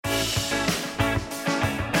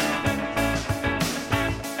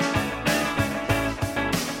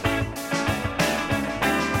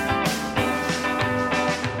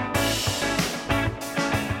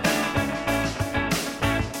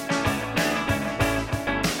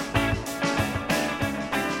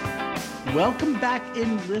Welcome back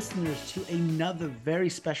in, listeners, to another very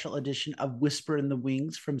special edition of Whisper in the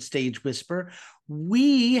Wings from Stage Whisper.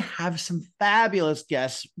 We have some fabulous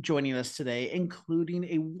guests joining us today, including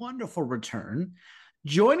a wonderful return.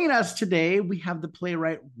 Joining us today, we have the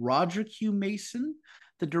playwright Roger Q. Mason,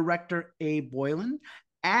 the director Abe Boylan,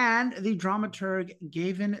 and the dramaturg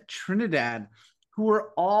Gavin Trinidad, who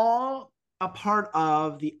are all a part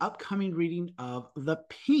of the upcoming reading of The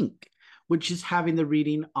Pink, which is having the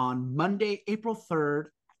reading on Monday, April 3rd,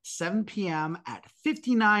 7 p.m. at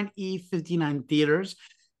 59E59 Theaters.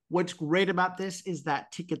 What's great about this is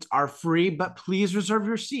that tickets are free, but please reserve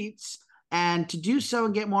your seats. And to do so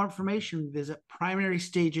and get more information, visit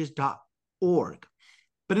primarystages.org.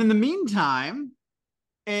 But in the meantime,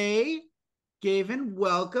 Gavin,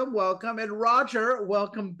 welcome. And Roger,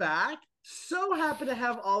 welcome back. So happy to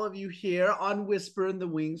have all of you here on Whisper in the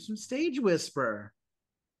Wings from Stage Whisper.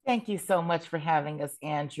 Thank you so much for having us,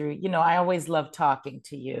 Andrew. You know, I always love talking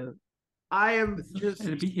to you. I am just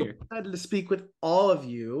to be here. Excited to speak with all of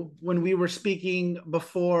you. When we were speaking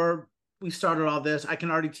before we started all this, I can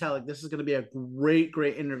already tell this is going to be a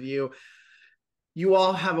great interview. You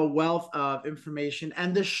all have a wealth of information,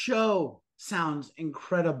 and the show sounds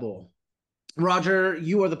incredible. Roger,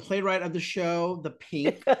 you are the playwright of the show, The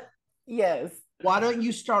Pink. Yes. Why don't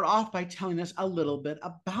you start off by telling us a little bit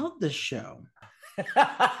about the show?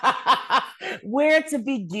 Where to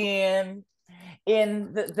begin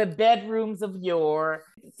in the bedrooms of yore.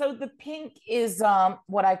 So The Pink is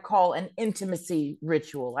what I call an intimacy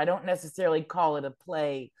ritual. I don't necessarily call it a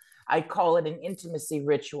play. I call it an intimacy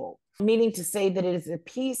ritual, meaning to say that it is a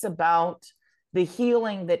piece about the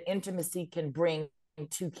healing that intimacy can bring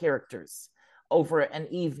to characters over an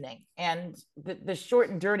evening. And the short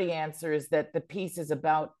and dirty answer is that the piece is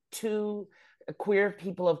about two queer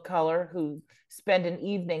people of color who spend an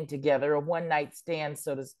evening together, a one-night stand,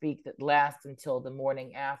 so to speak, that lasts until the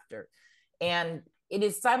morning after. And it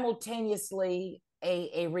is simultaneously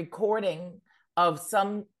a recording of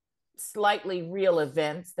some slightly real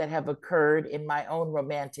events that have occurred in my own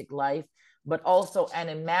romantic life, but also an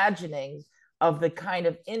imagining of the kind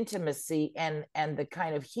of intimacy and the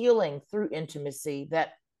kind of healing through intimacy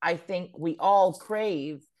that I think we all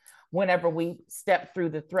crave whenever we step through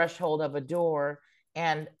the threshold of a door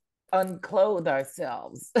and unclothe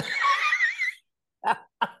ourselves.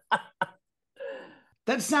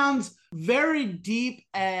 That sounds very deep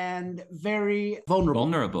and very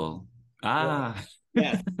vulnerable. Ah.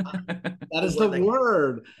 Yes. That is the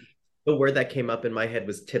word. The word that came up in my head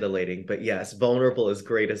was titillating, but yes, vulnerable is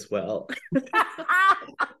great as well.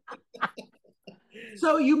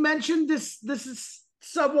 So you mentioned this is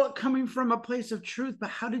somewhat coming from a place of truth, but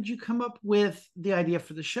how did you come up with the idea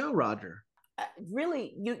for the show, Roger?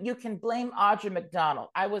 Really, you can blame Audra McDonald.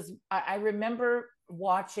 I remember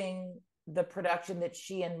watching the production that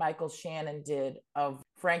she and Michael Shannon did of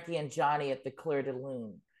Frankie and Johnny at the Clair de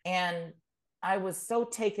Lune. And I was so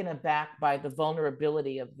taken aback by the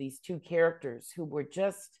vulnerability of these two characters who were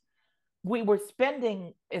we were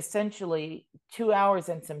spending essentially 2 hours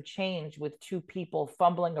and some change with two people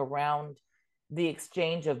fumbling around the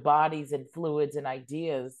exchange of bodies and fluids and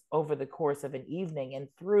ideas over the course of an evening. And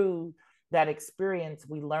through that experience,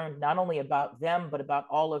 we learned not only about them, but about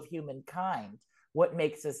all of humankind, what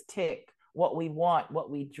makes us tick, what we want, what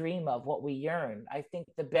we dream of, what we yearn. I think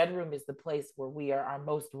the bedroom is the place where we are our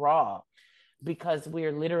most raw because we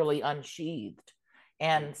are literally unsheathed.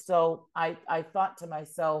 And so I thought to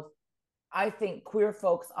myself, I think queer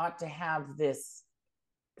folks ought to have this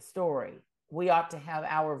story. We ought to have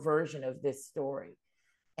our version of this story.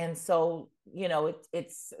 And so, you know,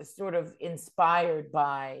 it's sort of inspired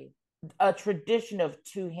by a tradition of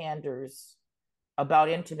two-handers about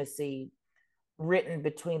intimacy written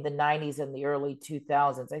between the 90s and the early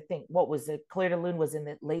 2000s. I think, what was it? Clair de Lune was in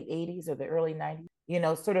the late 80s or the early 90s. You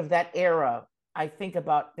know, sort of that era. I think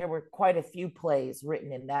about, there were quite a few plays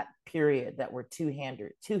written in that period that were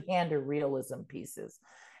two-hander realism pieces.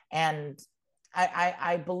 And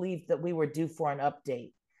I believe that we were due for an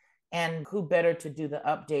update. And who better to do the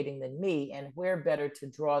updating than me? And where better to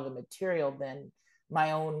draw the material than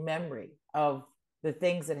my own memory of the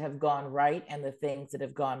things that have gone right and the things that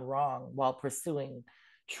have gone wrong while pursuing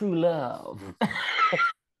true love.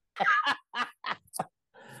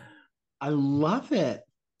 I love it.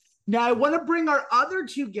 Now, I want to bring our other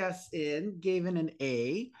two guests in, Gavin and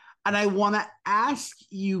A, and I want to ask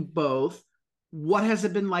you both, what has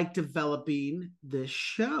it been like developing this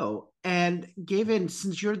show? And Gavin,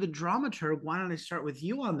 since you're the dramaturg, why don't I start with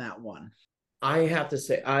you on that one? I have to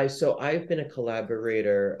say, I've been a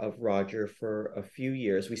collaborator of Roger for a few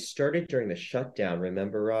years. We started during the shutdown,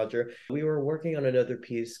 remember, Roger? We were working on another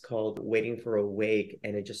piece called Waiting for a Wake,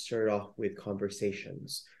 and it just started off with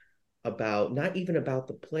conversations about not even about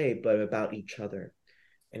the play, but about each other.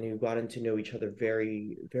 And we gotten to know each other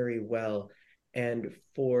very, very well. And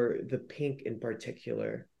for The Pink in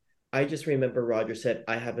particular, I just remember Roger said,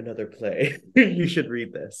 I have another play. You should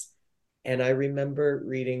read this. And I remember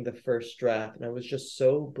reading the first draft, and I was just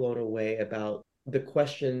so blown away about the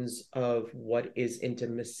questions of what is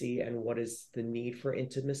intimacy and what is the need for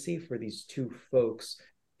intimacy for these two folks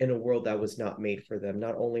in a world that was not made for them.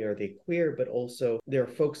 Not only are they queer, but also they're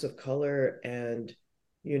folks of color. And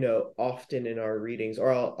often in our readings,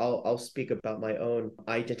 or I'll speak about my own,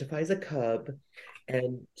 I identify as a cub,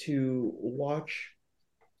 and to watch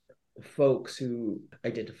folks who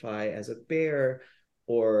identify as a bear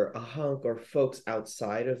or a hunk, or folks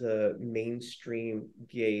outside of the mainstream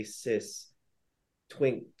gay cis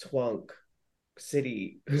twink twunk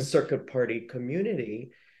city circuit party community,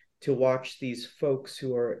 to watch these folks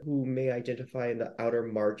who may identify in the outer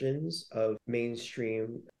margins of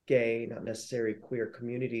mainstream gay, not necessarily queer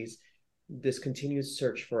communities, this continued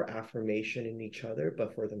search for affirmation in each other,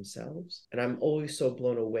 but for themselves. And I'm always so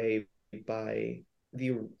blown away by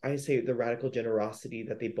the radical generosity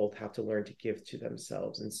that they both have to learn to give to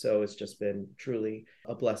themselves. And so it's just been truly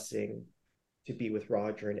a blessing to be with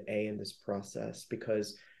Roger and A in this process,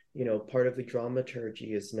 because part of the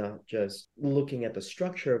dramaturgy is not just looking at the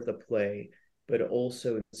structure of the play, but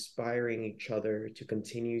also inspiring each other to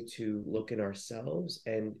continue to look in ourselves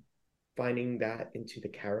and finding that into the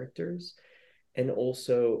characters, and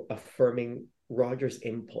also affirming Roger's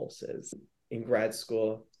impulses. In grad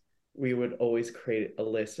school, we would always create a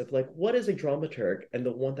list of like, what is a dramaturg? And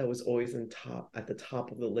the one that was always at the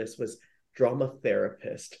top of the list was drama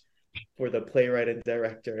therapist, for the playwright and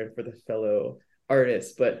director and for the fellow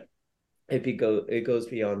artists. But it goes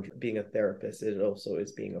beyond being a therapist. It also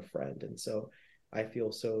is being a friend. And so I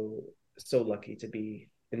feel so lucky to be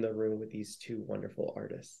in the room with these two wonderful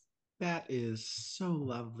artists. That is so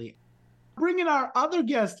lovely. Bringing our other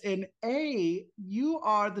guest in, A, you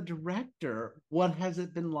are the director. What has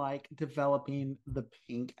it been like developing The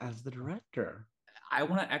Pink as the director? I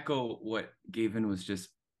want to echo what Gavin was just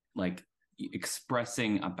like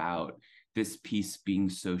expressing about this piece being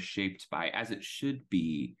so shaped by, as it should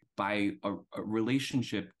be, by a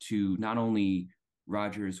relationship to not only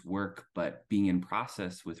Roger's work, but being in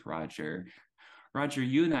process with Roger. Roger,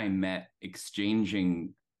 you and I met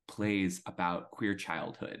exchanging plays about queer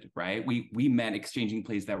childhood, right? We met exchanging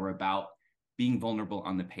plays that were about being vulnerable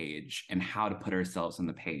on the page and how to put ourselves on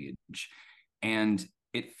the page. And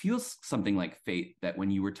it feels something like fate that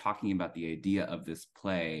when you were talking about the idea of this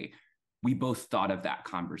play, we both thought of that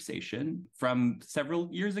conversation from several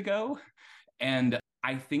years ago. And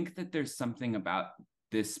I think that there's something about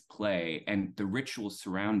this play and the ritual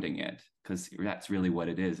surrounding it, because that's really what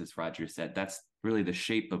it is, as Roger said. That's really the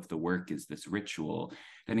shape of the work, is this ritual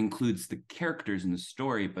that includes the characters in the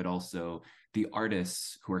story, but also the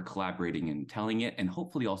artists who are collaborating and telling it, and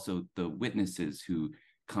hopefully also the witnesses who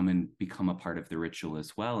come and become a part of the ritual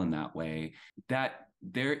as well in that way. That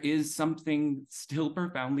there is something still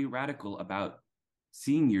profoundly radical about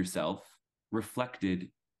seeing yourself reflected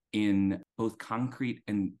in both concrete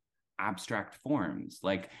and abstract forms.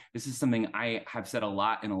 Like, this is something I have said a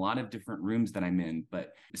lot in a lot of different rooms that I'm in,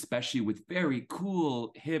 but especially with very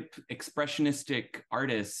cool, hip, expressionistic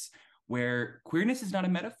artists, where queerness is not a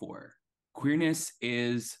metaphor. Queerness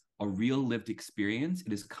is a real lived experience.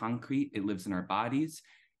 It is concrete. It lives in our bodies.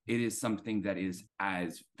 It is something that is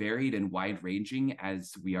as varied and wide-ranging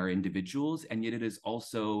as we are individuals, and yet it is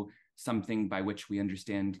also something by which we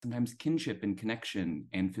understand sometimes kinship and connection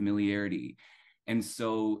and familiarity. And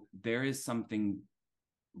so there is something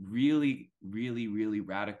really, really, really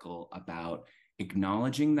radical about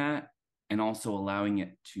acknowledging that and also allowing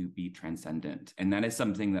it to be transcendent. And that is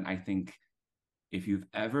something that I think, if you've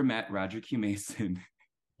ever met Roger Q. Mason,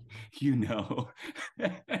 you know,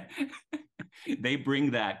 they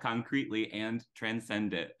bring that concretely and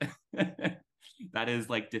transcend it. That is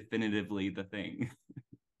like definitively the thing.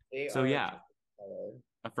 So yeah,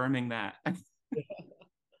 affirming that.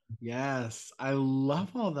 Yes, I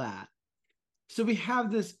love all that. So we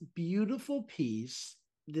have this beautiful piece,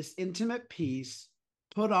 this intimate piece,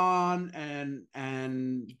 put on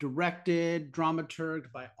and directed,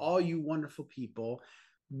 dramaturged by all you wonderful people.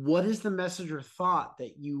 What is the message or thought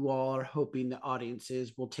that you all are hoping the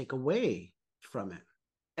audiences will take away from it?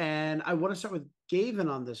 And I want to start with Gavin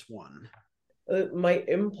on this one. My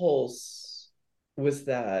impulse was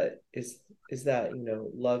that is that, you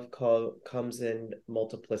know, comes in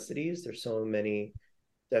multiplicities. There's so many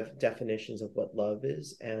definitions of what love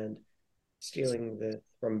is, and stealing the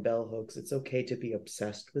from bell hooks, it's okay to be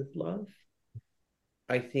obsessed with love.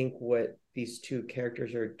 I think what these two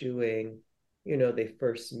characters are doing, you know, they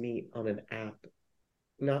first meet on an app,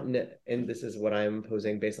 not and this is what I'm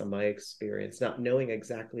posing based on my experience, not knowing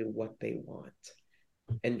exactly what they want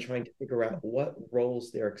and trying to figure out what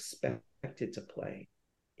roles they're expected to play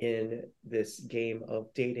in this game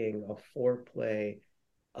of dating, of foreplay,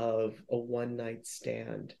 of a one night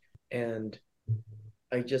stand. And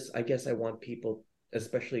I guess I want people,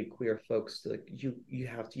 especially queer folks, to, like,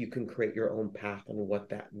 you can create your own path on what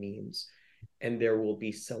that means. And there will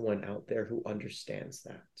be someone out there who understands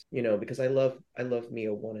that. You know, because I love me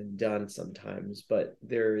a one and done sometimes, but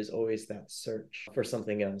there is always that search for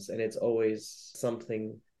something else. And it's always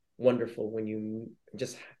something wonderful when you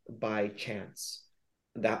just by chance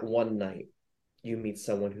that one night you meet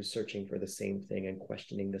someone who's searching for the same thing and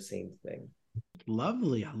questioning the same thing.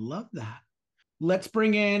 Lovely. I love that. Let's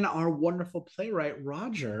bring in our wonderful playwright,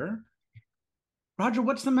 Roger. Roger,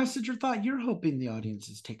 what's the message or thought you're hoping the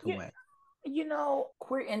audiences take away? You know,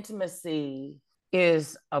 queer intimacy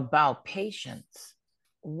is about patience.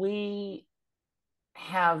 We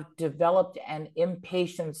have developed an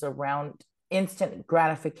impatience around instant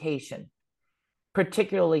gratification,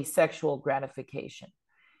 particularly sexual gratification.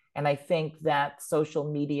 And I think that social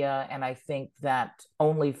media and I think that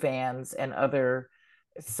OnlyFans and other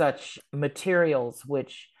such materials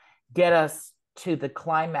which get us to the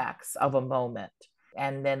climax of a moment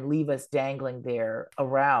and then leave us dangling there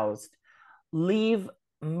aroused, leave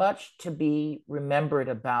much to be remembered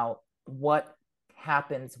about what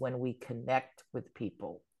happens when we connect with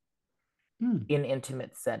people in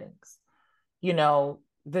intimate settings. You know,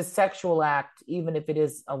 the sexual act, even if it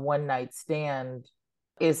is a one night stand,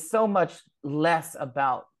 is so much less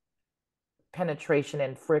about penetration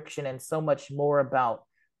and friction and so much more about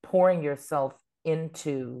pouring yourself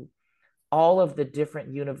into all of the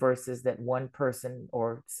different universes that one person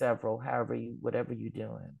or several, however you, whatever you're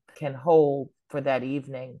doing, can hold for that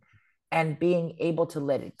evening, and being able to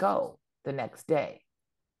let it go the next day.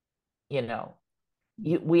 You know,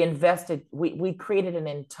 we created an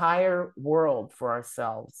entire world for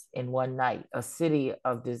ourselves in one night, a city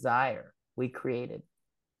of desire we created.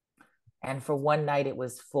 And for one night, it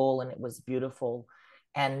was full and it was beautiful.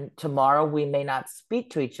 And tomorrow we may not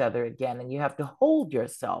speak to each other again. And you have to hold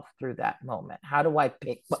yourself through that moment. How do I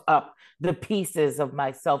pick up the pieces of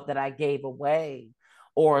myself that I gave away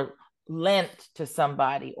or lent to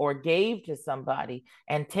somebody or gave to somebody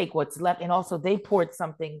and take what's left? And also they poured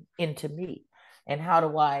something into me. And how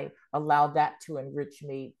do I allow that to enrich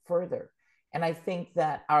me further? And I think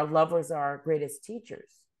that our lovers are our greatest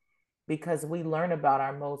teachers, because we learn about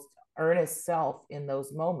our most earnest self in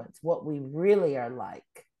those moments, what we really are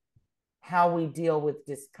like, how we deal with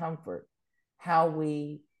discomfort, how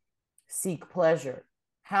we seek pleasure,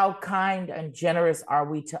 how kind and generous are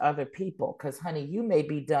we to other people? Because honey, you may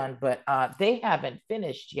be done, but they haven't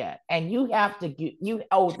finished yet, and you have to you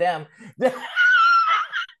owe them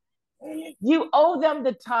you owe them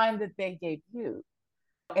the time that they gave you.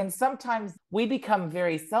 And sometimes we become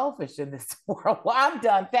very selfish in this world. Well, I'm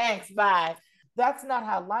done, thanks, bye. That's not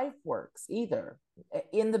how life works either,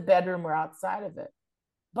 in the bedroom or outside of it.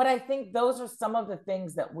 But I think those are some of the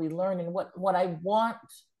things that we learn. And what I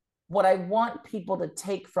want people to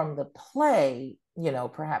take from the play, you know,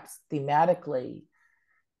 perhaps thematically,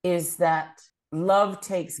 is that love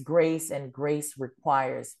takes grace and grace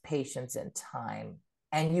requires patience and time.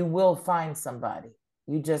 And you will find somebody.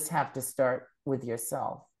 You just have to start with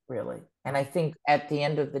yourself, really. And I think at the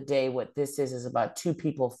end of the day, what this is about two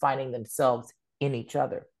people finding themselves in each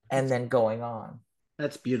other and then going on.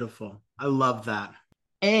 That's beautiful. I love that.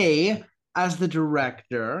 As the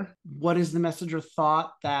director, what is the message or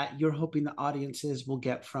thought that you're hoping the audiences will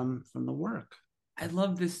get from the work? I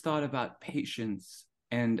love this thought about patience.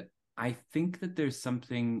 And I think that there's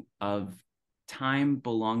something of time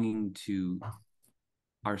belonging to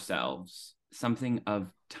ourselves, something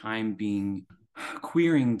of time being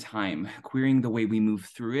queering the way we move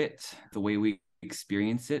through it, the way we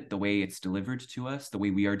experience it, the way it's delivered to us, the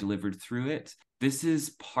way we are delivered through it. This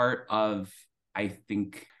is part of, I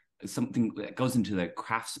think, something that goes into the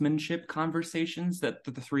craftsmanship conversations that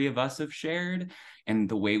the three of us have shared, and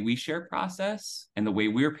the way we share process and the way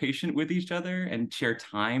we're patient with each other and share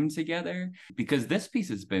time together, because this piece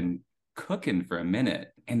has been cooking for a minute,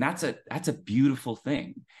 and that's a beautiful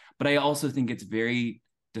thing. But I also think it's very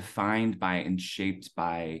defined by and shaped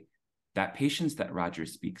by that patience that Roger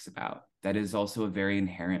speaks about, that is also a very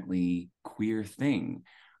inherently queer thing.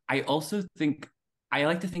 I also think, I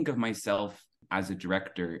like to think of myself as a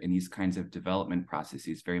director in these kinds of development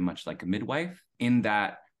processes very much like a midwife, in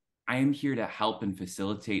that I am here to help and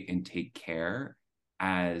facilitate and take care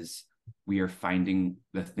as we are finding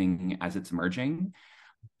the thing as it's emerging.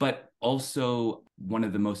 But also, one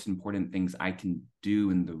of the most important things I can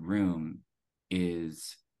do in the room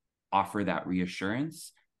is offer that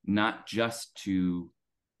reassurance, not just to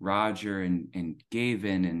Roger and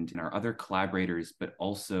Gavin and our other collaborators, but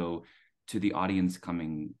also to the audience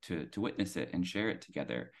coming to witness it and share it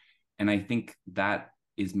together. And I think that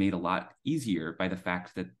is made a lot easier by the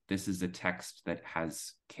fact that this is a text that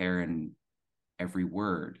has care in every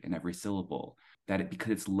word and every syllable, that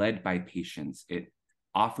because it's led by patience, it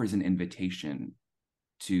offers an invitation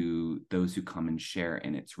to those who come and share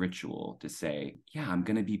in its ritual to say, yeah, I'm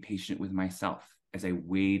going to be patient with myself as I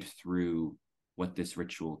wade through what this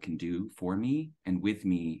ritual can do for me and with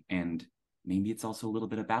me. And maybe it's also a little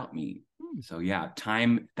bit about me. So yeah,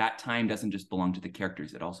 that time doesn't just belong to the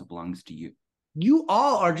characters. It also belongs to you. You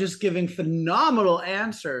all are just giving phenomenal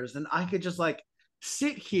answers. And I could just like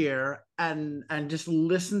sit here and just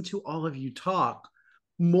listen to all of you talk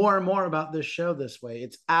more and more about this show this way.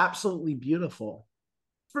 It's absolutely beautiful.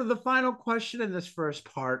 For the final question in this first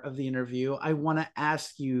part of the interview, I want to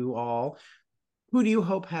ask you all, who do you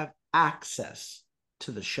hope have access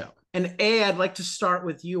to the show? And I'd like to start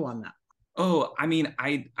with you on that. Oh, I mean,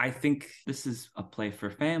 I think this is a play for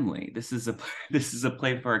family. This is a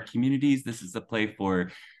play for our communities. This is a play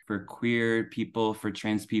for queer people, for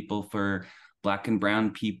trans people, for Black and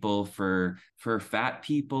brown people, for fat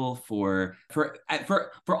people, for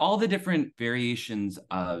all the different variations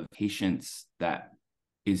of patience that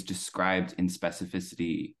is described in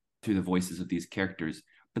specificity through the voices of these characters.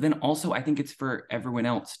 But then also, I think it's for everyone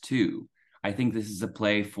else too. I think this is a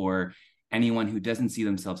play for anyone who doesn't see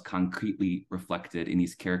themselves concretely reflected in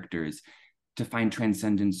these characters, to find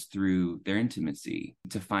transcendence through their intimacy,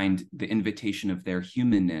 to find the invitation of their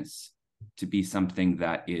humanness to be something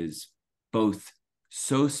that is both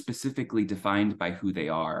so specifically defined by who they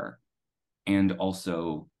are and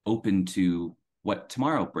also open to what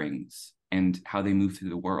tomorrow brings and how they move through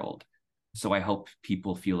the world. So I hope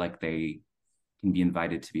people feel like they can be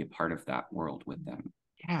invited to be a part of that world with them.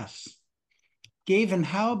 Yes. Gavin,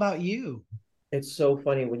 how about you? It's so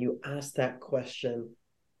funny when you asked that question.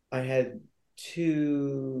 I had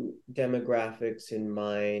two demographics in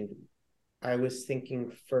mind. I was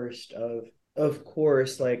thinking first of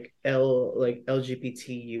course, like LGBT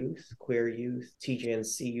youth, queer youth,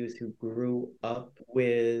 TJNC youth who grew up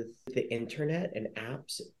with the internet and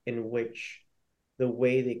apps in which the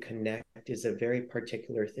way they connect is a very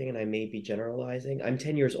particular thing. And I may be generalizing. I'm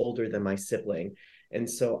 10 years older than my sibling. And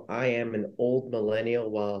so I am an old millennial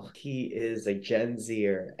while he is a Gen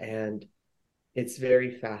Zer. And it's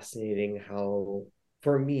very fascinating how,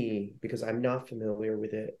 for me, because I'm not familiar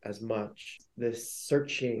with it as much, this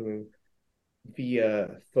searching via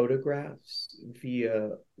photographs,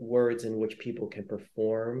 via words in which people can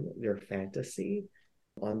perform their fantasy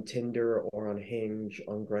on Tinder or on Hinge,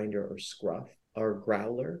 on Grindr or Scruff or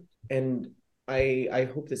Growler. And I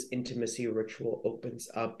hope this intimacy ritual opens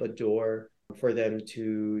up a door for them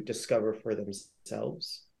to discover for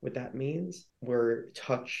themselves what that means, where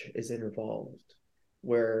touch is involved,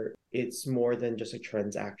 where it's more than just a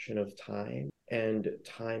transaction of time, and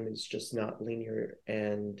time is just not linear,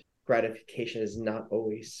 and gratification is not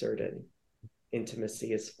always certain.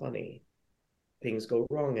 Intimacy is funny. Things go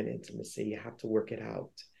wrong in intimacy. You have to work it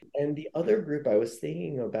out. And the other group I was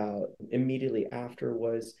thinking about immediately after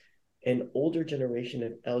was an older generation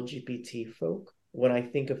of LGBT folk. When I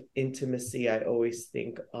think of intimacy, I always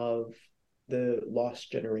think of the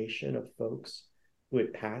lost generation of folks who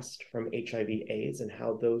had passed from HIV/AIDS and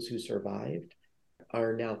how those who survived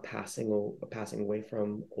are now passing away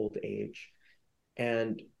from old age,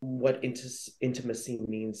 and what intimacy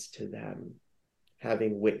means to them,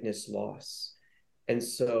 having witnessed loss. And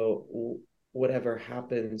so whatever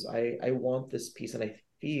happens, I want this piece, and I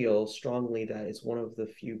feel strongly that it's one of the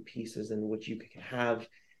few pieces in which you can have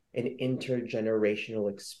an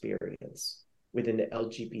intergenerational experience within the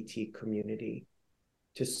LGBT community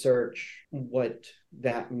to search what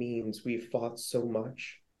that means. We've fought so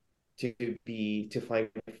much to find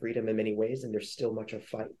freedom in many ways, and there's still much a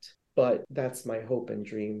fight. But that's my hope and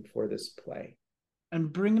dream for this play.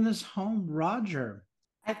 And bringing us home, Roger.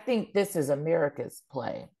 I think this is America's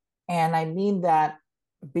play. And I mean that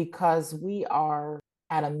because we are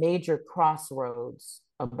at a major crossroads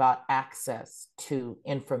about access to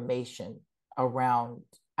information around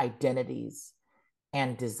identities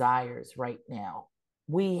and desires right now.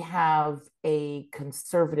 We have a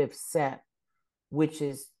conservative set which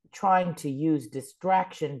is trying to use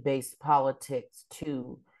distraction-based politics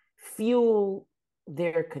to fuel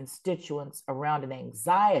their constituents around an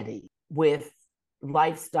anxiety with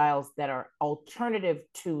lifestyles that are alternative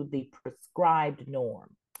to the prescribed norm.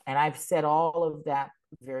 And I've said all of that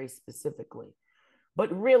very specifically.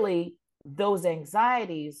 But really, those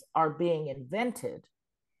anxieties are being invented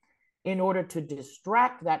in order to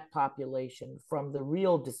distract that population from the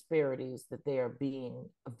real disparities that they are being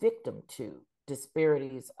a victim to.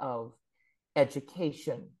 Disparities of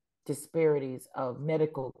education, disparities of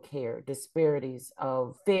medical care, disparities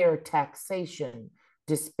of fair taxation,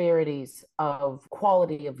 disparities of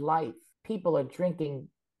quality of life. People are drinking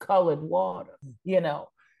colored water,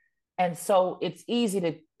 And so it's easy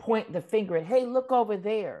to point the finger at, hey, look over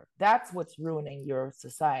there. That's what's ruining your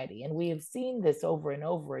society. And we have seen this over and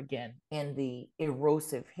over again in the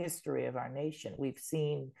erosive history of our nation. We've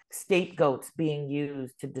seen scapegoats being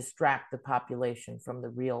used to distract the population from the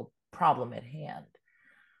real problem at hand.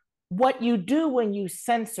 What you do when you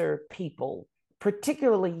censor people,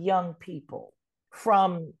 particularly young people,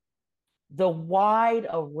 from the wide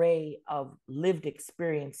array of lived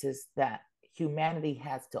experiences that humanity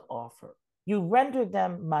has to offer, you render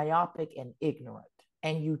them myopic and ignorant,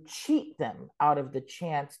 and you cheat them out of the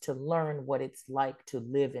chance to learn what it's like to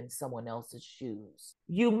live in someone else's shoes.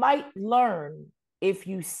 You might learn, if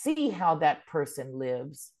you see how that person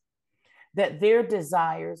lives, that their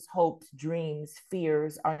desires, hopes, dreams,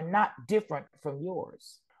 fears are not different from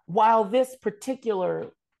yours. While this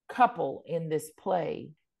particular couple in this play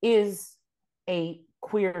is a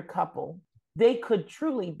queer couple, they could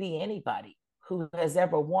truly be anybody who has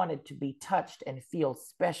ever wanted to be touched and feel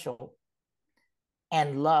special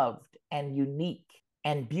and loved and unique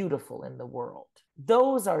and beautiful in the world.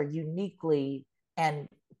 Those are uniquely and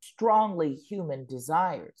strongly human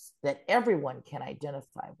desires that everyone can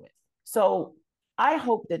identify with. So I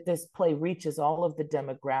hope that this play reaches all of the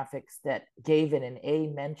demographics that Gavin and A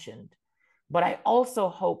mentioned, but I also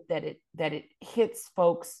hope that it hits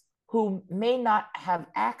folks who may not have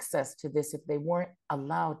access to this if they weren't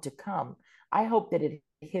allowed to come. I hope that it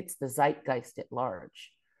hits the zeitgeist at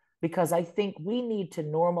large, because I think we need to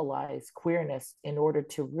normalize queerness in order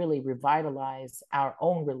to really revitalize our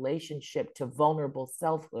own relationship to vulnerable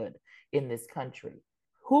selfhood in this country.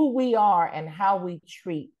 Who we are and how we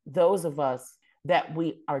treat those of us that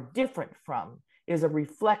we are different from is a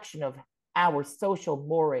reflection of our social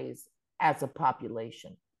mores as a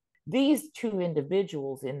population. These two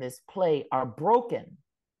individuals in this play are broken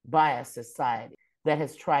by a society that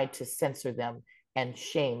has tried to censor them and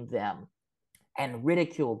shame them and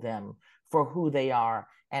ridicule them for who they are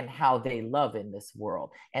and how they love in this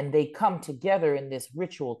world. And they come together in this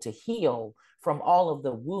ritual to heal from all of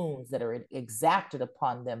the wounds that are exacted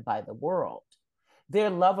upon them by the world.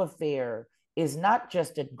 Their love affair is not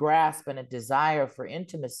just a grasp and a desire for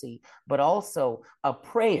intimacy, but also a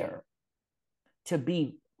prayer to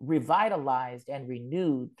be revitalized and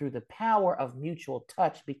renewed through the power of mutual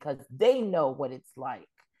touch, because they know what it's like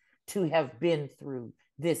to have been through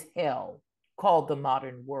this hell called the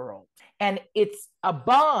modern world. And it's a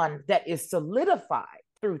bond that is solidified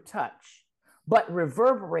through touch, but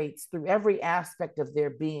reverberates through every aspect of their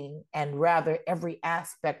being, and rather every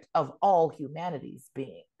aspect of all humanity's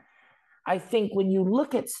being. I think when you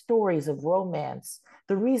look at stories of romance,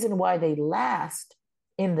 the reason why they last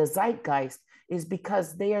in the zeitgeist is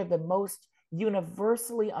because they are the most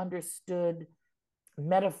universally understood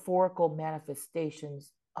metaphorical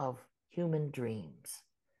manifestations of human dreams.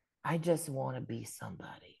 I just want to be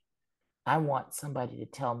somebody. I want somebody to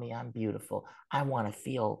tell me I'm beautiful. I want to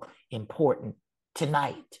feel important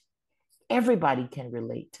tonight. Everybody can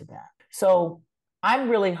relate to that. So I'm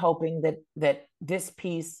really hoping that this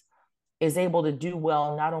piece is able to do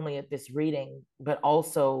well, not only at this reading, but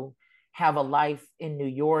also have a life in New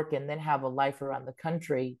York, and then have a life around the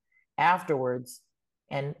country afterwards,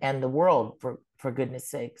 and the world, for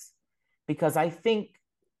goodness sakes. Because I think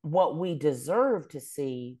what we deserve to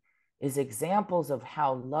see is examples of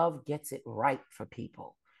how love gets it right for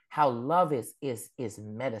people, how love is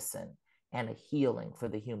medicine and a healing for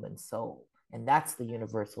the human soul. And that's the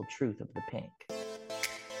universal truth of the pink.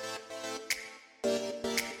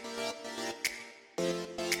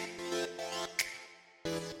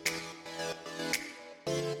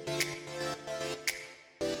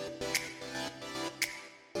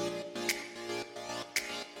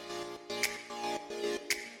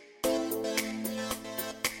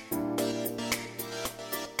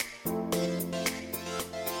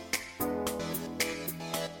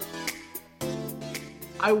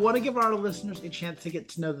 I want to give our listeners a chance to get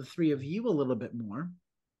to know the three of you a little bit more.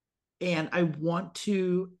 And I want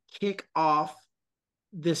to kick off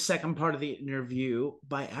this second part of the interview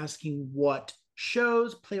by asking what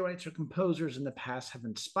shows, playwrights, or composers in the past have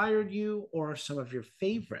inspired you or are some of your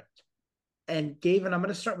favorite. And Gavin, I'm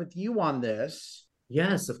going to start with you on this.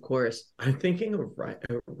 Yes, of course. I'm thinking of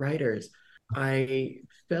writers. I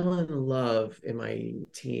fell in love in my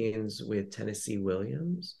teens with Tennessee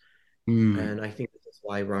Williams. And I think this is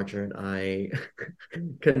why Roger and I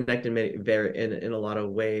connect in a lot of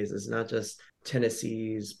ways. It's not just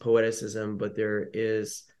Tennessee's poeticism, but there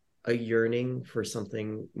is a yearning for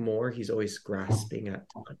something more. He's always grasping at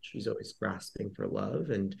touch. He's always grasping for love.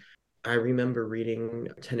 And I remember reading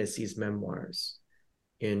Tennessee's memoirs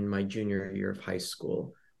in my junior year of high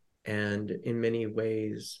school, and in many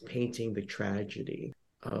ways painting the tragedy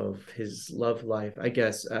of his love life. I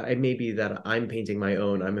guess it may be that I'm painting my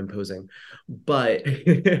own, I'm imposing, but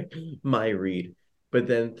my read. But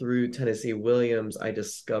then through Tennessee Williams, I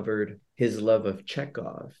discovered his love of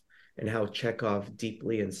Chekhov and how Chekhov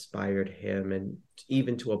deeply inspired him, and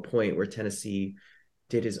even to a point where Tennessee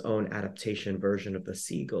did his own adaptation version of The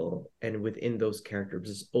Seagull. And within those characters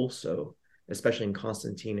is also, especially in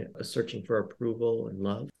Constantine, searching for approval and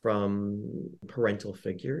love from parental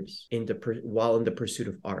figures while in the pursuit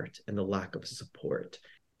of art and the lack of support.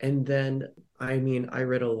 And then, I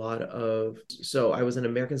read a lot so I was an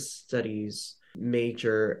American Studies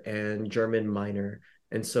major and German minor.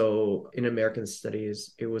 And so in American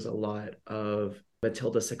Studies, it was a lot of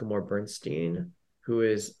Matilda Sycamore Bernstein, who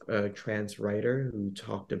is a trans writer who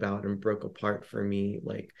talked about and broke apart for me,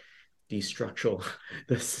 like, the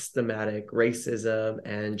systematic racism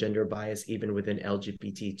and gender bias even within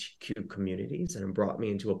LGBTQ communities, and brought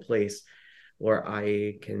me into a place where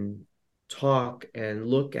I can talk and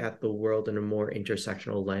look at the world in a more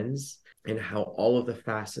intersectional lens, and how all of the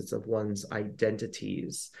facets of one's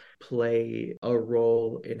identities play a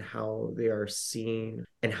role in how they are seen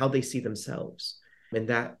and how they see themselves. And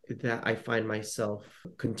that I find myself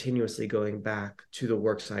continuously going back to the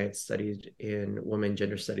works I had studied in women,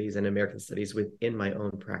 gender studies, and American studies within my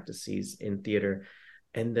own practices in theater.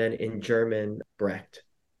 And then in German, Brecht.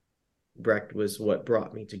 Brecht was what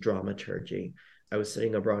brought me to dramaturgy. I was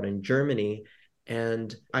studying abroad in Germany,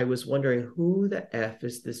 and I was wondering, who the F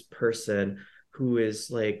is this person who is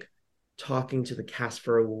like talking to the cast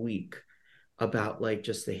for a week about like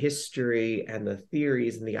just the history and the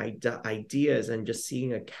theories and the ideas, and just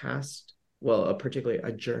seeing a cast, well, particularly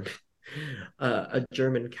a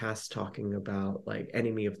German cast talking about like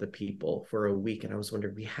Enemy of the People for a week. And I was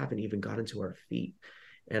wondering, we haven't even gotten to our feet.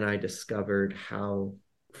 And I discovered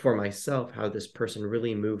for myself, how this person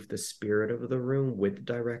really moved the spirit of the room with the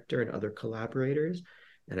director and other collaborators.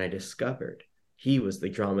 And I discovered he was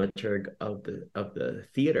the dramaturg of the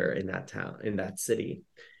theater in that town, in that city.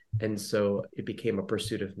 And so it became a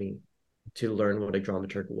pursuit of me to learn what a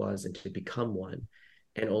dramaturg was and to become one.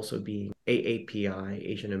 And also being AAPI,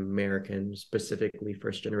 Asian American, specifically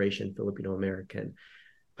first generation Filipino American,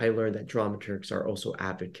 I learned that dramaturgs are also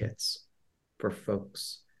advocates for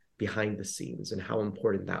folks behind the scenes, and how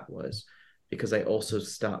important that was. Because I also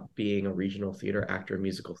stopped being a regional theater actor in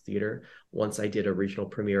musical theater once I did a regional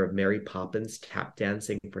premiere of Mary Poppins tap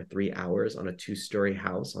dancing for 3 hours on a 2-story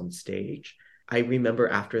house on stage. I remember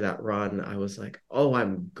after that run, I was like, oh,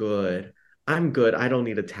 I'm good. I don't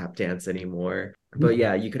need to tap dance anymore. But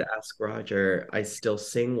yeah, you could ask Roger. I still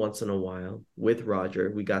sing once in a while with Roger.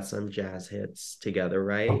 We got some jazz hits together,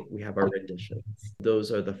 right? We have our renditions. Those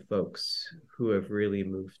are the folks who have really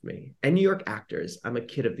moved me. And New York actors. I'm a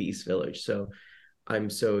kid of the East Village, so I'm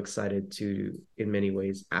so excited to, in many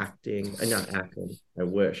ways, not acting, I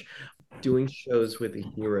wish, doing shows with the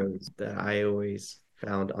heroes that I always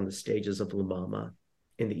found on the stages of La Mama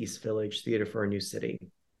in the East Village Theater for a New City.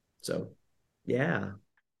 So, yeah.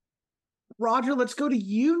 Roger, let's go to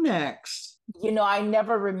you next. I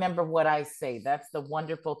never remember what I say. That's the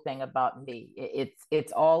wonderful thing about me.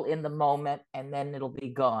 It's all in the moment, and then it'll be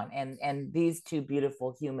gone. And these two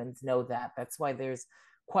beautiful humans know that. That's why there's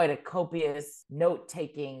quite a copious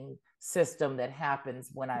note-taking system that happens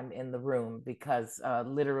when I'm in the room, because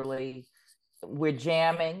literally we're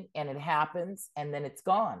jamming and it happens and then it's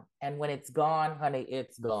gone. And when it's gone, honey,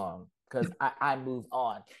 it's gone, because I move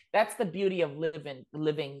on. That's the beauty of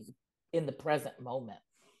living in the present moment,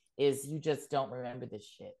 is you just don't remember this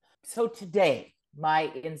shit. So today,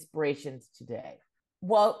 my inspirations today.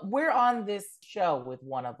 Well, we're on this show with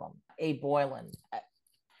one of them, A. Boylan.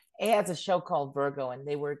 He has a show called Virgo, and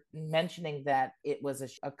they were mentioning that it was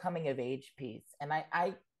a coming of age piece. And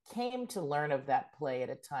I came to learn of that play at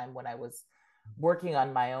a time when I was working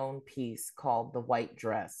on my own piece called The White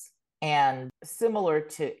Dress. And similar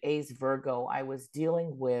to A's Virgo, I was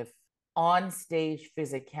dealing with on-stage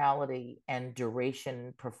physicality and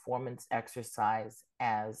duration performance exercise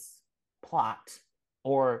as plot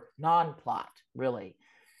or non-plot, really.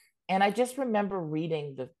 And I just remember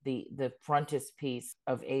reading the frontispiece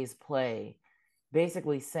of A's play,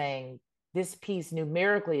 basically saying this piece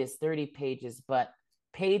numerically is 30 pages, but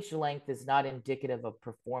page length is not indicative of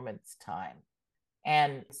performance time,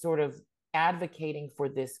 and sort of advocating for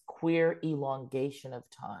this queer elongation of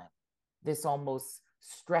time, this almost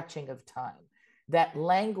stretching of time. That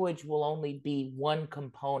language will only be one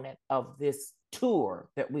component of this tour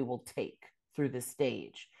that we will take through the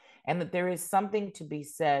stage, and that there is something to be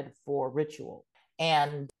said for ritual.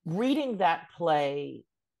 And reading that play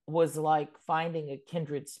was like finding a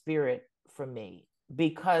kindred spirit for me,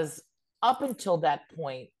 because up until that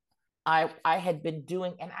point, I had been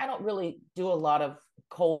doing, and I don't really do a lot of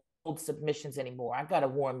cold submissions anymore. I got to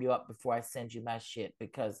warm you up before I send you my shit,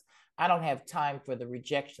 because I don't have time for the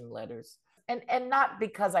rejection letters. And not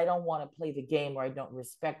because I don't want to play the game or I don't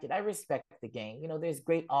respect it. I respect the game. You know, there's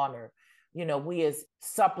great honor. You know, we as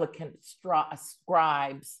supplicant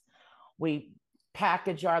scribes, we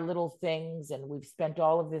package our little things, and we've spent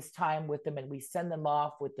all of this time with them, and we send them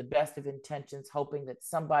off with the best of intentions, hoping that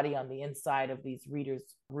somebody on the inside of these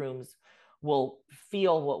readers' rooms will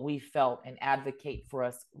feel what we felt and advocate for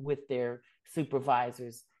us with their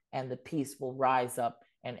supervisors, and the piece will rise up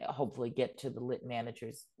and hopefully get to the lit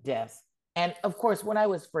manager's desk. And of course, when I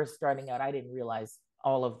was first starting out, I didn't realize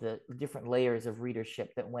all of the different layers of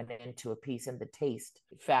readership that went into a piece, and the taste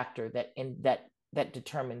factor that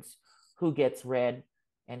determines who gets read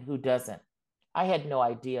and who doesn't. I had no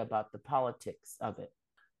idea about the politics of it.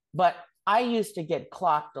 But I used to get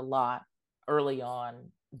clocked a lot early on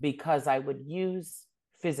because I would use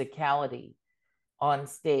physicality on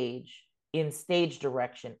stage, in stage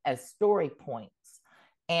direction, as story points.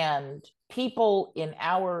 And people in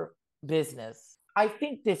our business, I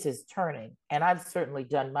think this is turning, and I've certainly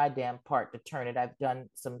done my damn part to turn it. I've done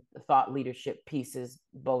some thought leadership pieces,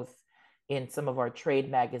 both in some of our trade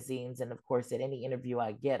magazines, and of course, at any interview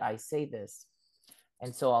I get, I say this.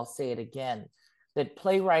 And so I'll say it again, that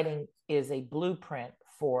playwriting is a blueprint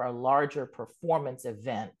for a larger performance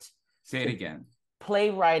event. Say it again.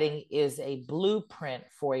 Playwriting is a blueprint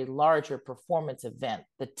for a larger performance event.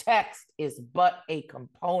 The text is but a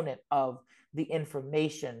component of the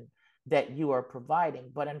information that you are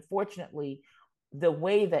providing. But unfortunately, the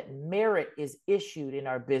way that merit is issued in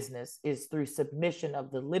our business is through submission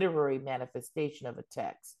of the literary manifestation of a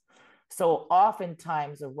text. So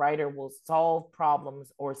oftentimes a writer will solve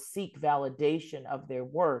problems or seek validation of their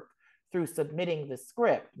work through submitting the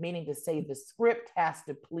script, meaning to say the script has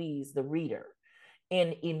to please the reader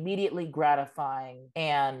in immediately gratifying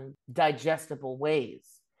and digestible ways.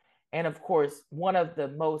 And of course, one of the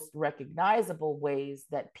most recognizable ways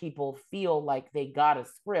that people feel like they got a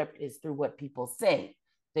script is through what people say.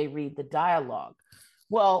 They read the dialogue.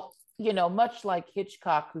 Well, you know, much like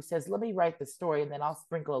Hitchcock, who says, let me write the story and then I'll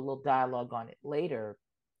sprinkle a little dialogue on it later.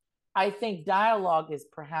 I think dialogue is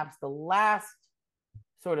perhaps the last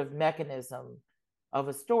sort of mechanism of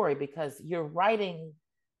a story, because you're writing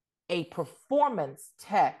a performance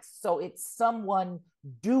text. So it's someone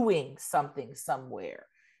doing something somewhere.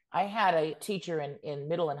 I had a teacher in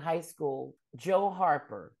middle and high school, Joe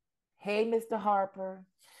Harper. Hey, Mr. Harper.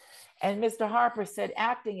 And Mr. Harper said,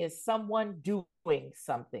 acting is someone doing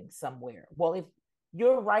something somewhere. Well, if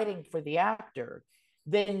you're writing for the actor,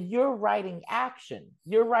 then you're writing action.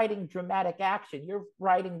 You're writing dramatic action. You're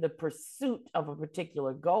writing the pursuit of a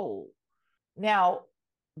particular goal. Now,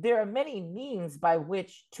 there are many means by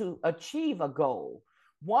which to achieve a goal.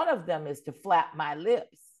 One of them is to flap my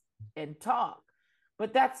lips and talk.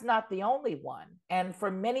 But that's not the only one. And for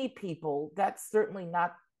many people, that's certainly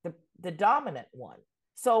not the dominant one.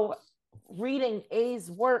 So reading A's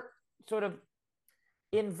work sort of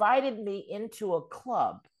invited me into a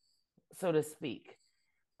club, so to speak,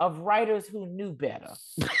 of writers who knew better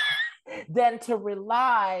than to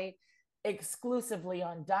rely exclusively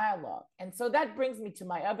on dialogue. And so that brings me to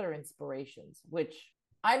my other inspirations, which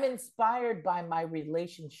I'm inspired by my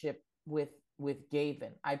relationship with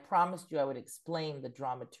Gavin. I promised you I would explain the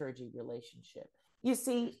dramaturgy relationship. You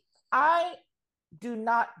see, I do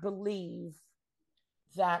not believe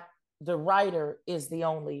that the writer is the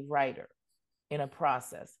only writer in a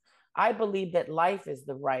process. I believe that life is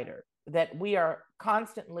the writer, that we are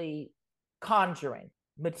constantly conjuring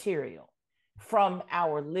material from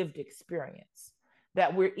our lived experience,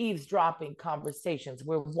 that we're eavesdropping conversations,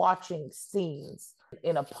 we're watching scenes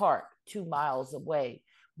in a park 2 miles away,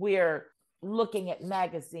 we're looking at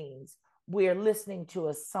magazines. We are listening to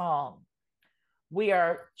a song. We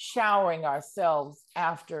are showering ourselves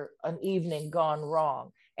after an evening gone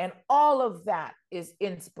wrong. And all of that is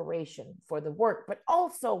inspiration for the work. But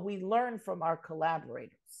also, we learn from our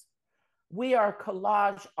collaborators. We are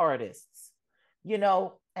collage artists, you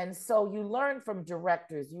know, and so you learn from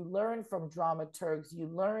directors, you learn from dramaturgs, you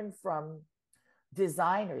learn from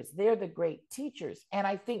designers. They're the great teachers. And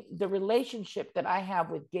I think the relationship that I have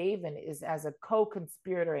with Gavin is as a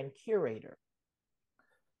co-conspirator and curator.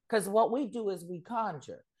 Because what we do is we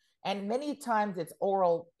conjure. And many times it's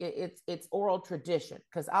it's oral tradition.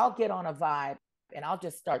 Because I'll get on a vibe and I'll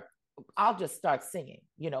just start singing,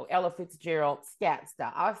 you know, Ella Fitzgerald scat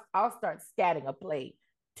style. I'll start scatting a play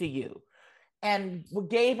to you. And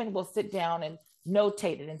Gavin will sit down and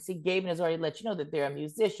notate it. And see, Gavin has already let you know that they're a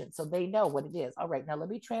musician. So they know what it is. All right, now let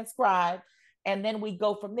me transcribe. And then we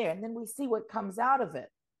go from there. And then we see what comes out of it.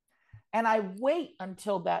 And I wait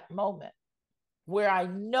until that moment where I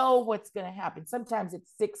know what's going to happen. Sometimes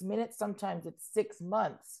it's 6 minutes, sometimes it's 6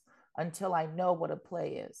 months until I know what a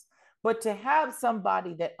play is. But to have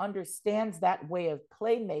somebody that understands that way of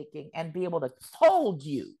playmaking and be able to hold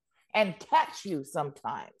you and catch you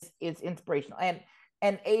sometimes is inspirational.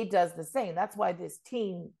 And A does the same. That's why this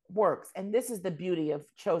team works. And this is the beauty of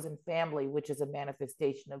Chosen Family, which is a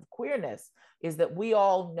manifestation of queerness, is that we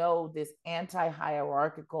all know this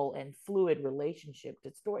anti-hierarchical and fluid relationship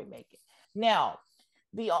to story making. Now,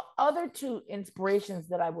 the other two inspirations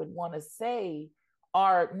that I would want to say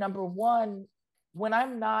are, number one, when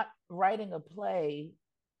I'm not writing a play,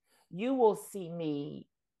 you will see me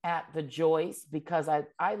at the Joyce because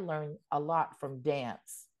I learn a lot from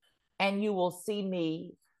dance. And you will see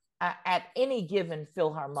me at any given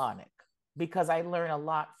Philharmonic because I learn a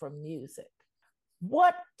lot from music.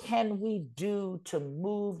 What can we do to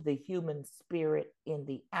move the human spirit in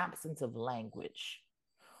the absence of language?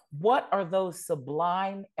 What are those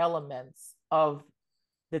sublime elements of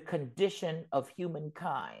the condition of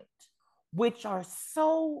humankind, which are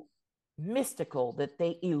so mystical that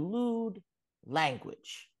they elude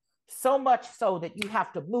language? So much so that you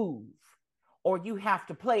have to move, or you have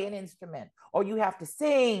to play an instrument, or you have to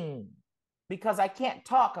sing, because I can't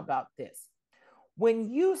talk about this.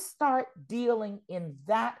 When you start dealing in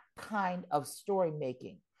that kind of story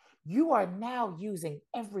making, you are now using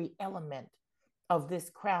every element of this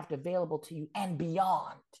craft available to you and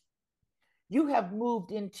beyond. You have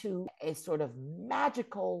moved into a sort of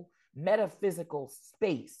magical, metaphysical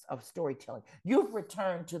space of storytelling. You've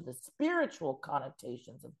returned to the spiritual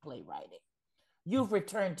connotations of playwriting. You've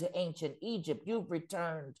returned to ancient Egypt. You've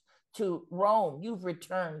returned to Rome. You've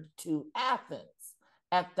returned to Athens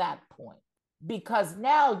at that point. Because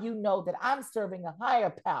now you know that I'm serving a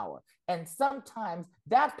higher power. And sometimes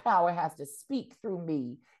that power has to speak through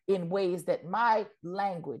me in ways that my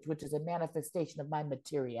language, which is a manifestation of my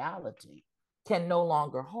materiality, can no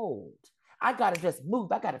longer hold. I got to just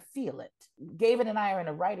move. I got to feel it. Gavin and I are in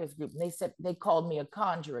a writers group, and they said they called me a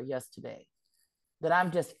conjurer yesterday, that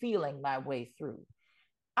I'm just feeling my way through.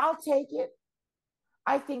 I'll take it.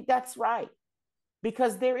 I think that's right,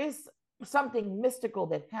 because there is something mystical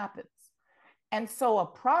that happens. And so a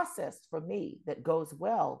process for me that goes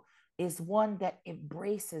well is one that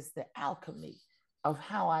embraces the alchemy of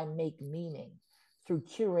how I make meaning through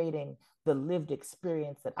curating the lived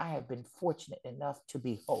experience that I have been fortunate enough to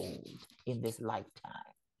behold in this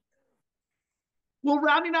lifetime. Well,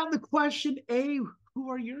 rounding out the question, A, who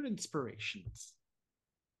are your inspirations?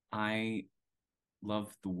 I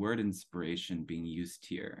love the word inspiration being used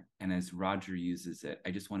here. And as Roger uses it,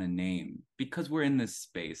 I just want to name, because we're in this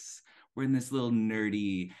space, we're in this little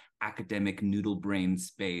nerdy academic noodle brain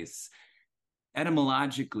space.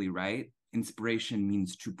 Etymologically, right? Inspiration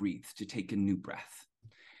means to breathe, to take a new breath.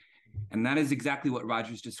 And that is exactly what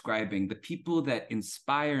Roger's describing. The people that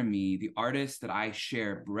inspire me, the artists that I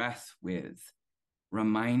share breath with,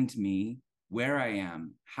 remind me where I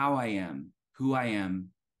am, how I am, who I am,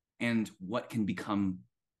 and what can become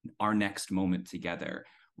our next moment together,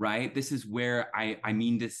 right? This is where I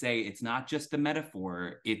mean to say it's not just a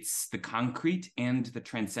metaphor, it's the concrete and the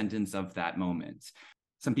transcendence of that moment.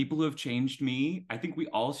 Some people who have changed me, I think we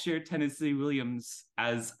all share Tennessee Williams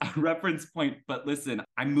as a reference point, but listen,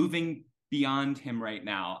 I'm moving beyond him right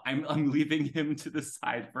now. I'm leaving him to the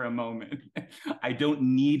side for a moment. I don't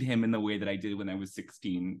need him in the way that I did when I was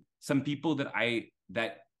 16. Some people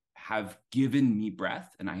that have given me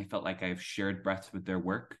breath, and I felt like I've shared breath with their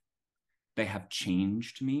work, they have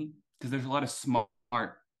changed me, because there's a lot of smart,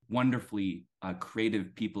 wonderfully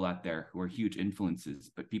creative people out there who are huge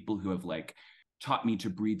influences, but people who have like taught me to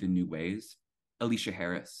breathe in new ways. Alicia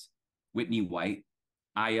Harris, Whitney White,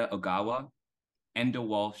 Aya Ogawa, Enda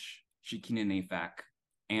Walsh, Shakina Nafak,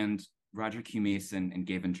 and Roger Q. Mason and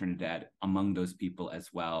Gavin Trinidad among those people as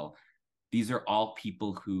well. These are all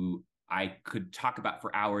people who I could talk about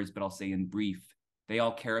for hours, but I'll say in brief, they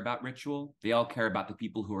all care about ritual. They all care about the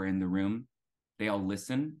people who are in the room. They all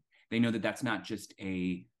listen. They know that that's not just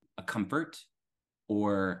a comfort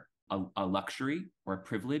or a luxury or a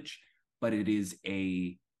privilege, but it is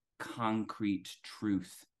a concrete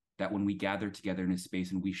truth that when we gather together in a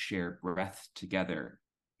space and we share breath together,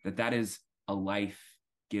 that is a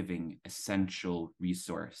life-giving, essential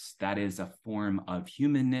resource. That is a form of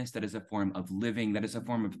humanness. That is a form of living. That is a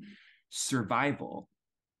form of survival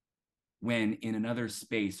when in another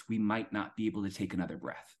space we might not be able to take another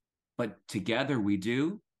breath. But together we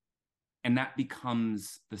do, and that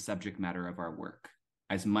becomes the subject matter of our work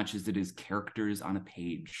as much as it is characters on a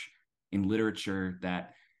page in literature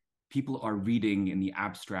that people are reading in the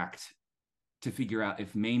abstract to figure out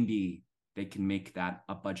if maybe they can make that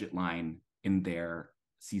a budget line in their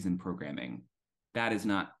season programming. That is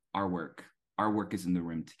not our work. Our work is in the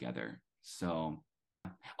room together. So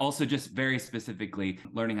also just very specifically,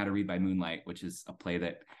 Learning How to Read by Moonlight, which is a play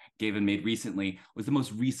that Gavin made recently, was the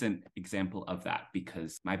most recent example of that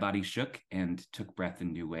because my body shook and took breath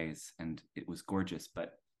in new ways, and it was gorgeous.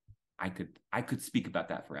 But I could speak about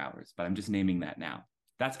that for hours, but I'm just naming that now.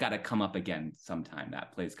 That's got to come up again sometime.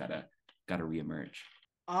 That play's got to reemerge.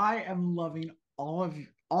 I am loving all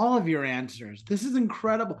of your answers. This is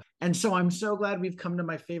incredible. And so I'm so glad we've come to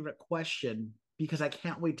my favorite question because I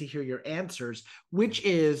can't wait to hear your answers, which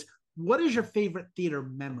is, what is your favorite theater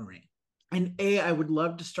memory? And I would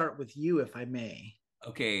love to start with you, if I may.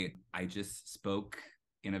 Okay, I just spoke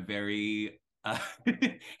in a very, let's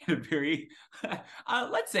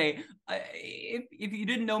say, if you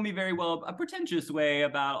didn't know me very well, a pretentious way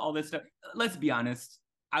about all this stuff. Let's be honest.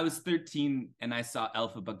 I was 13 and I saw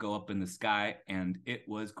Elphaba go up in the sky, and it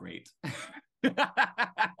was great.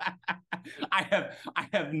 I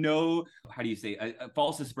have no, how do you say,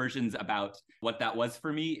 false aspersions about what that was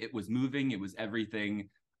for me. It was moving. It was everything.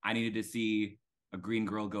 I needed to see a green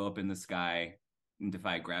girl go up in the sky and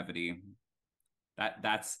defy gravity.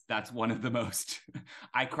 That's one of the most.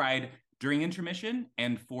 I cried during intermission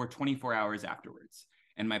and for 24 hours afterwards.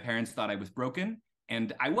 And my parents thought I was broken,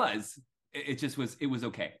 and I was. It was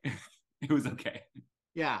okay. It was okay.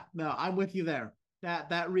 Yeah, no, I'm with you there. That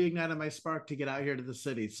reignited my spark to get out here to the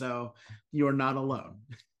city. So you're not alone.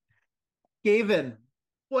 Gavin,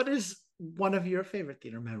 what is one of your favorite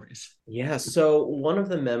theater memories? Yeah, so one of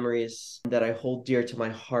the memories that I hold dear to my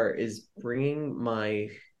heart is bringing my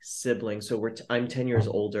siblings. So I'm 10 years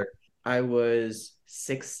older. I was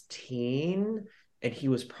 16 and he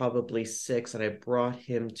was probably 6, and I brought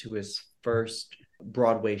him to his first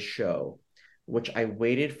Broadway show, which I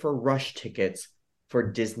waited for rush tickets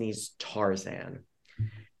for Disney's Tarzan.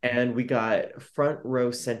 And we got front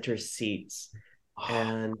row center seats.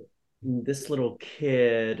 And this little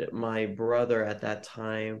kid, my brother at that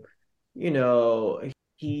time,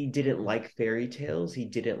 he didn't like fairy tales. He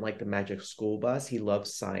didn't like the Magic School Bus. He loved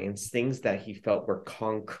science, things that he felt were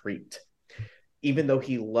concrete. Even though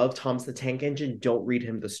he loved Thomas the Tank Engine, don't read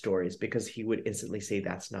him the stories because he would instantly say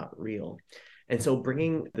that's not real. And so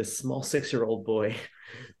bringing this small 6-year-old boy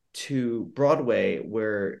to Broadway,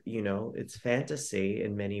 where, it's fantasy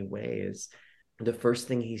in many ways, the first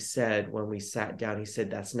thing he said when we sat down, he said,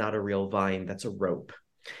 "That's not a real vine, that's a rope."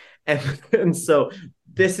 And so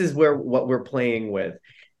this is what we're playing with.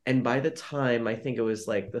 And by the time, I think it was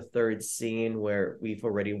like the third scene where we've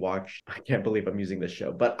already watched, I can't believe I'm using this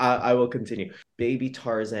show, but I will continue. Baby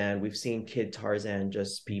Tarzan, we've seen kid Tarzan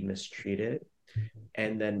just be mistreated.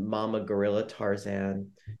 And then Mama Gorilla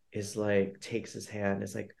Tarzan is like, takes his hand,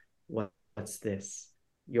 is like, what's this?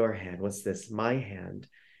 Your hand. What's this? My hand.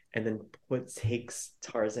 And then takes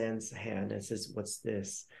Tarzan's hand and says, "What's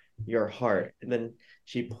this? Your heart." And then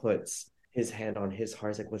she puts his hand on his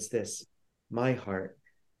heart. It's like, "What's this? My heart."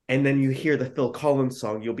 And then you hear the Phil Collins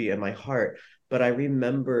song, "You'll Be in My Heart." But I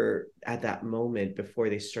remember at that moment, before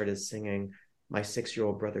they started singing, my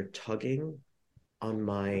 6-year-old brother tugging on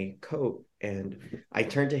my coat. And I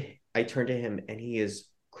turned to him and he is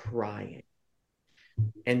crying.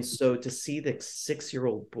 And so to see the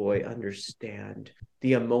 6-year-old boy understand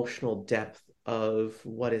the emotional depth of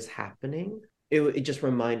what is happening, it just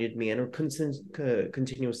reminded me, and it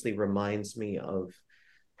continuously reminds me of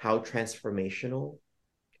how transformational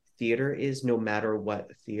theater is, no matter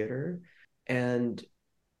what theater. And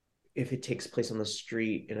if it takes place on the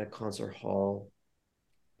street, in a concert hall,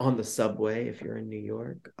 on the subway, if you're in New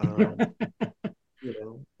York,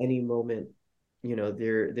 any moment,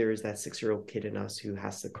 there is that 6-year-old kid in us who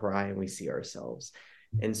has to cry, and we see ourselves.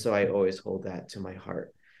 And so I always hold that to my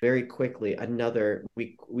heart. Very quickly,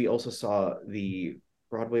 we also saw the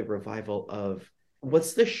Broadway revival of,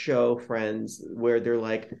 what's the show, Friends, where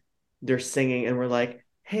they're singing and we're like,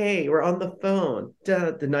 hey, we're on the phone.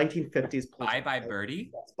 Duh, the 1950s. Bye Bye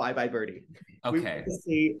Birdie. Bye Bye Birdie. We Okay. went to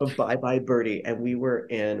see a Bye Bye Birdie, and we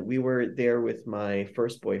were there with my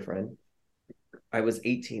first boyfriend. I was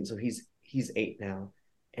 18, so he's 8 now,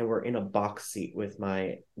 and we're in a box seat with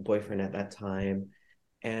my boyfriend at that time,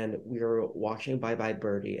 and we were watching Bye Bye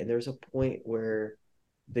Birdie, and there's a point where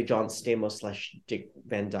the John Stamos slash Dick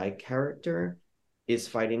Van Dyke character is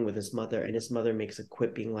fighting with his mother, and his mother makes a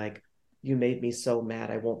quip being like, you made me so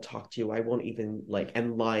mad, I won't talk to you, I won't even, like,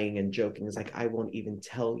 and lying and joking is like, I won't even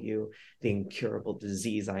tell you the incurable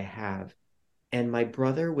disease I have. And my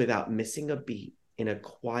brother, without missing a beat, in a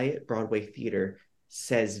quiet Broadway theater,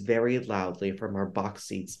 says very loudly from our box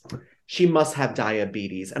seats, she must have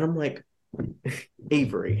diabetes. And I'm like,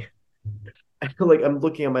 Avery. Like, I'm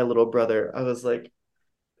looking at my little brother. I was like,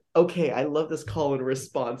 okay, I love this call and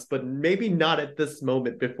response, but maybe not at this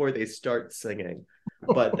moment before they start singing.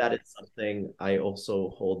 But that is something I also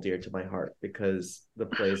hold dear to my heart, because the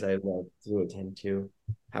plays I love to attend to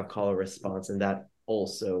have call and response. And that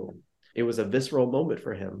also, it was a visceral moment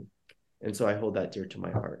for him. And so I hold that dear to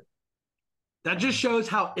my heart. That just shows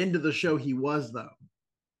how into the show he was, though.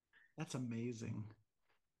 That's amazing.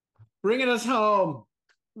 Bringing us home,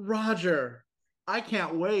 Roger. I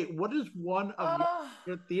can't wait. What is one of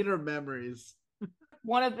your theater memories?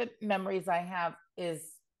 One of the memories I have is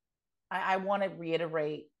I want to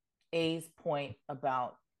reiterate A's point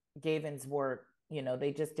about Gavin's work. You know,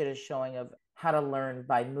 they just did a showing of How to Learn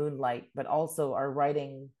by Moonlight, but also are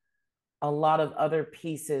writing a lot of other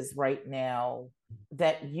pieces right now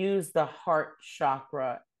that use the heart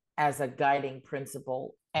chakra as a guiding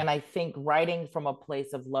principle. And I think writing from a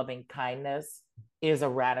place of loving kindness is a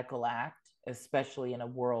radical act, especially in a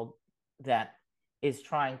world that is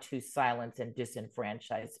trying to silence and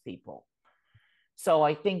disenfranchise people. So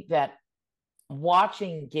I think that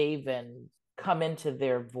watching Gavin come into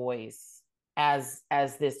their voice as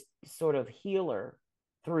this sort of healer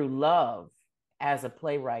through love as a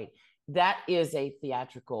playwright, that is a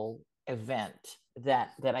theatrical event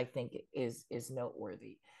that I think is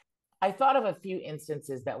noteworthy. I thought of a few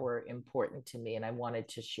instances that were important to me, and I wanted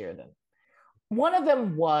to share them. One of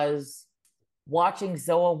them was watching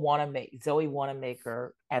Zoe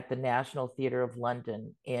Wanamaker at the National Theatre of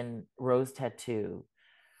London in Rose Tattoo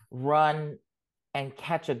run and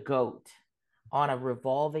catch a goat on a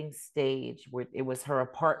revolving stage where it was her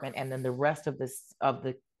apartment, and then the rest of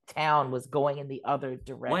the town was going in the other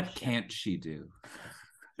direction. What can't she do?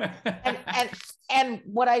 and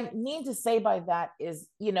what I mean to say by that is,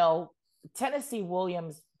 you know, Tennessee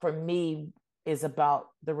Williams for me is about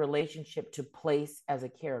the relationship to place as a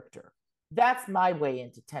character. That's my way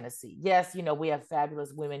into Tennessee. Yes, you know, we have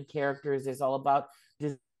fabulous women characters. It's all about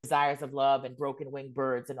desires of love and broken winged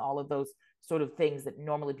birds and all of those sort of things that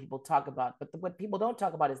normally people talk about. But what people don't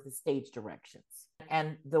talk about is the stage directions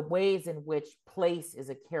and the ways in which place is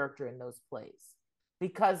a character in those plays.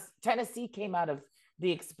 Because Tennessee came out of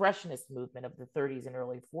the expressionist movement of the 30s and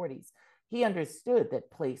early 40s. He understood that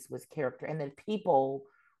place was character and that people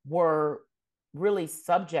were really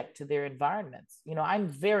subject to their environments. You know, I'm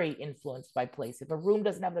very influenced by place. If a room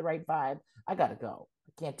doesn't have the right vibe, I gotta go.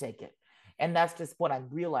 I can't take it. And that's just what I'm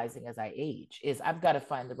realizing as I age, is I've got to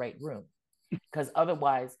find the right room, because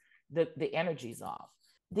otherwise the energy's off.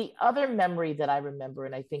 The other memory that I remember,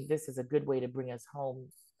 and I think this is a good way to bring us home,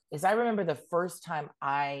 is I remember the first time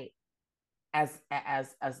I, as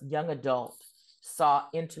young adult, saw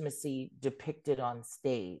intimacy depicted on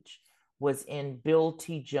stage was in Bill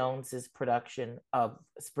T. Jones's production of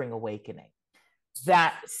Spring Awakening.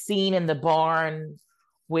 That scene in the barn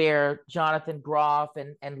where Jonathan Groff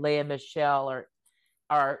and Lea Michele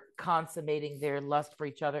are consummating their lust for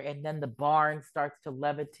each other, and then the barn starts to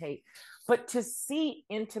levitate. But to see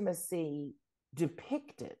intimacy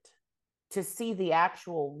depicted, to see the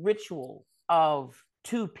actual ritual of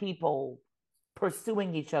two people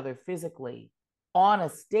pursuing each other physically on a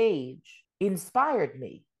stage inspired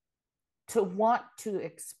me to want to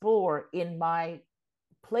explore in my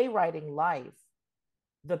playwriting life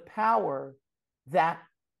the power that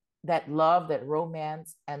love, that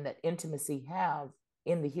romance, and that intimacy have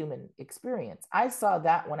in the human experience. I saw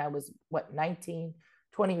that when I was 19,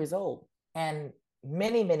 20 years old. And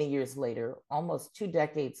many, many years later, almost 2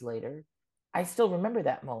 decades later, I still remember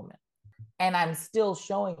that moment. And I'm still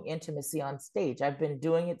showing intimacy on stage. I've been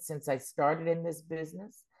doing it since I started in this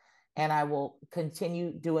business, and I will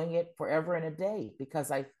continue doing it forever and a day,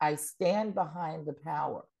 because I stand behind the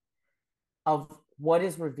power of what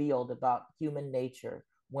is revealed about human nature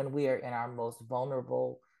when we are in our most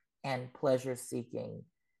vulnerable and pleasure-seeking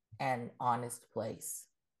and honest place.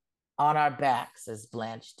 On our backs, as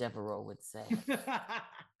Blanche Devereaux would say.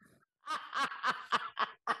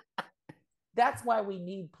 That's why we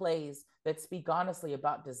need plays that speak honestly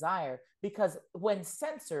about desire, because when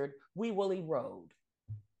censored, we will erode.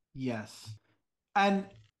 Yes. And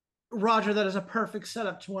Roger, that is a perfect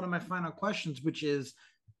setup to one of my final questions, which is,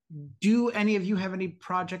 do any of you have any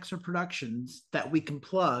projects or productions that we can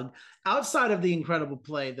plug outside of the incredible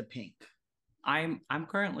play, The Pink? I'm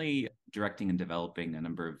currently directing and developing a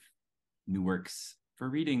number of new works for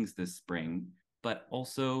readings this spring, but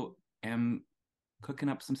also am cooking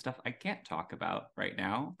up some stuff I can't talk about right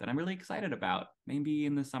now that I'm really excited about. Maybe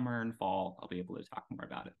in the summer and fall, I'll be able to talk more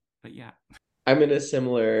about it. But yeah. I'm in a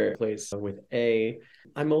similar place with A.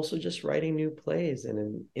 I'm also just writing new plays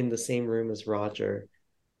and in the same room as Roger.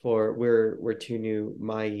 We're two new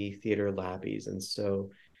Mayi theater labbies, and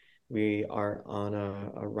so we are on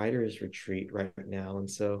a writer's retreat right now. And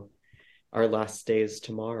so our last day is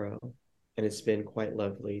tomorrow. And it's been quite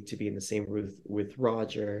lovely to be in the same room with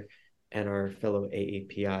Roger and our fellow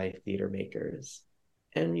AAPI theater makers.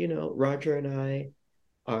 And, Roger and I,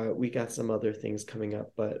 we got some other things coming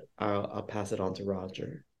up, but I'll pass it on to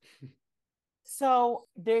Roger. So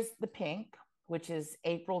there's The Pink, which is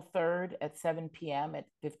April 3rd at 7 p.m. at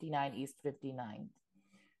 59 East 59th.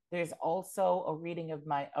 There's also a reading of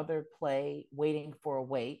my other play, Waiting for a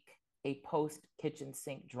Wake, a post-kitchen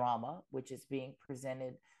sink drama, which is being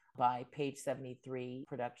presented by Page 73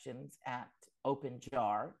 Productions at Open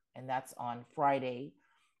Jar. And that's on Friday,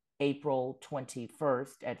 April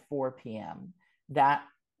 21st at 4 p.m. That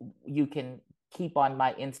you can keep on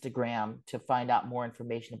my Instagram to find out more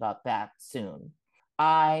information about that soon.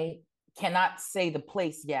 I cannot say the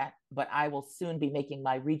place yet, but I will soon be making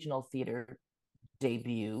my regional theater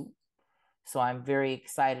debut. So I'm very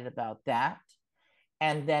excited about that.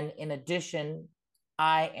 And then in addition,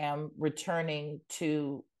 I am returning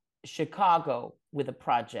to Chicago with a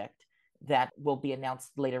project that will be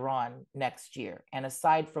announced later on next year. And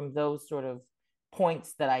aside from those sort of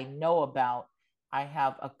points that I know about, I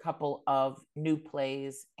have a couple of new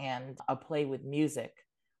plays and a play with music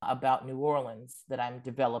about New Orleans that I'm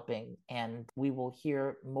developing. And we will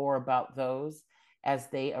hear more about those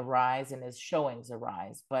as they arise and as showings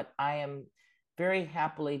arise. But I am very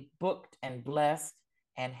happily booked and blessed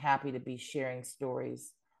and happy to be sharing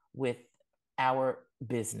stories with our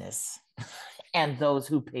business and those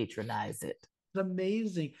who patronize it. It's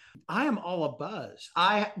amazing. I am all abuzz.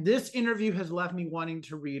 This interview has left me wanting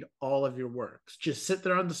to read all of your works. Just sit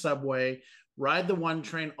there on the subway, ride the one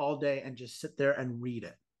train all day, and just sit there and read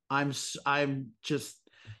it.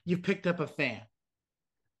 You've picked up a fan.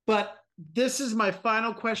 But this is my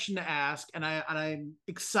final question to ask, and I'm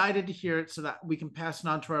excited to hear it so that we can pass it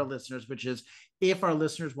on to our listeners, which is, if our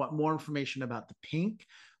listeners want more information about The Pink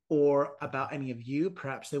or about any of you,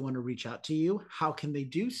 perhaps they want to reach out to you, how can they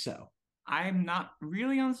do so? I'm not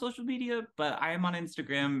really on social media, but I am on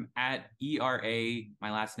Instagram at ERA,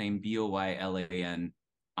 my last name, BOYLAN,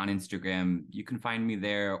 on Instagram. You can find me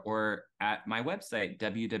there, or at my website,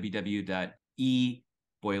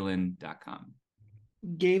 www.eboylan.com.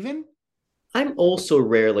 Gavin? I'm also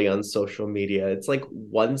rarely on social media. It's like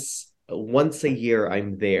once a year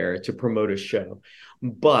I'm there to promote a show.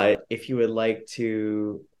 But if you would like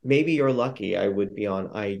to, maybe you're lucky, I would be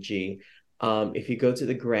on IG. If you go to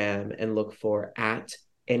the gram and look for at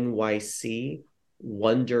NYC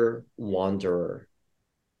Wonder Wanderer,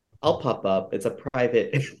 I'll pop up. It's a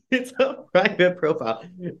private profile,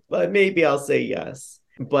 but maybe I'll say yes.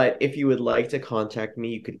 But if you would like to contact me,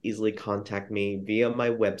 you could easily contact me via my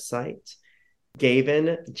website,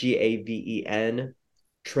 Gaven, Gaven,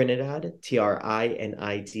 Trinidad,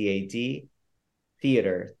 TRINIDAD,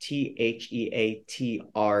 theater, THEATRE.com.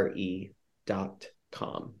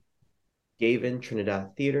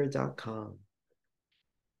 GavenTrinidadTheater.com.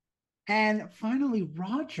 And finally,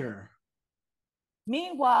 Roger.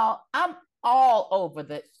 Meanwhile, I'm all over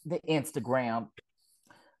the Instagram.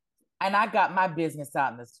 And I got my business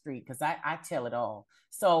out in the street because I tell it all.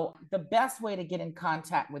 So the best way to get in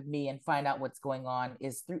contact with me and find out what's going on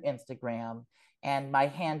is through Instagram. And my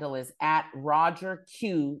handle is at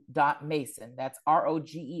rogerq.mason. That's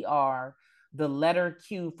ROGER, the letter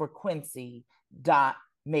Q for Quincy,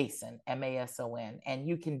 .Mason, MASON. And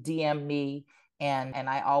you can DM me, and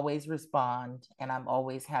I always respond, and I'm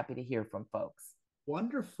always happy to hear from folks.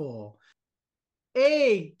 Wonderful.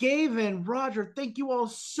 Hey, Gavin, Roger, thank you all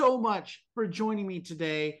so much for joining me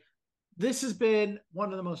today. This has been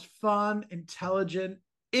one of the most fun, intelligent,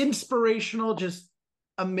 inspirational, just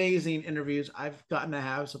amazing interviews I've gotten to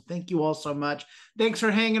have. So thank you all so much. Thanks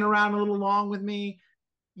for hanging around a little long with me.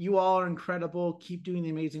 You all are incredible. Keep doing the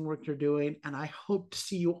amazing work you're doing. And I hope to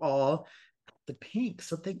see you all at the Pink.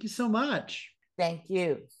 So thank you so much. Thank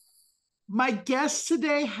you. My guests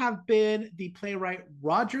today have been the playwright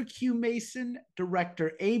Roger Q. Mason,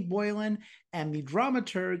 director Abe Boylan, and the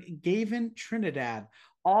dramaturg Gavin Trinidad,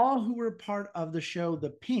 all who were part of the show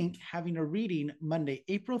The Pink, having a reading Monday,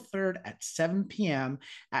 April 3rd at 7 p.m.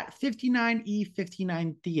 at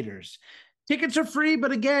 59E59 Theaters. Tickets are free,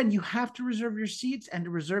 but again, you have to reserve your seats, and to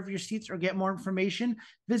reserve your seats or get more information,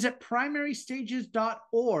 visit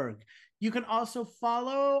primarystages.org. You can also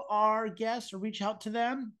follow our guests or reach out to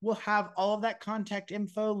them. We'll have all of that contact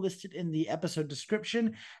info listed in the episode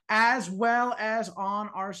description, as well as on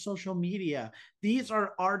our social media. These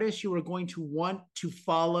are artists you are going to want to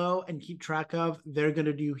follow and keep track of. They're going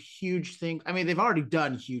to do huge things. I mean, they've already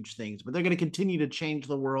done huge things, but they're going to continue to change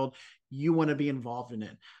the world. You want to be involved in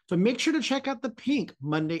it. So make sure to check out The Pink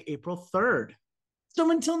Monday, April 3rd. So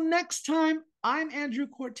until next time, I'm Andrew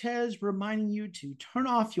Cortez, reminding you to turn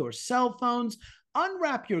off your cell phones,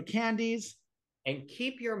 unwrap your candies, and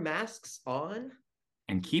keep your masks on.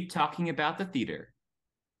 And keep talking about the theater.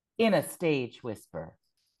 In a Stage Whisper.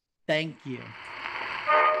 Thank you. Two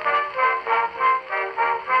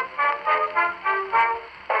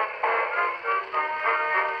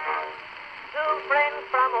friends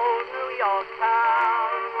from old New York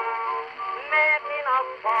town met in a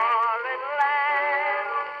foreign land.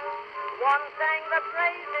 One sang the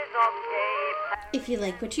praises of Cape. If you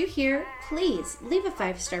like what you hear, please leave a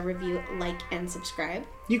 5-star review, like, and subscribe.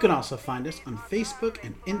 You can also find us on Facebook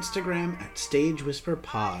and Instagram at Stage Whisper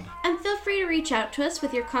Pod. And feel free to reach out to us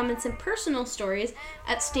with your comments and personal stories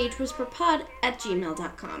at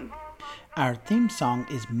stagewhisperpod@gmail.com. Our theme song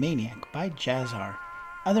is Maniac by Jazzar.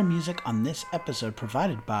 Other music on this episode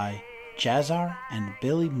provided by Jazzar and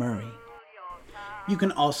Billy Murray. You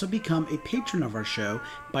can also become a patron of our show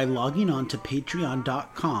by logging on to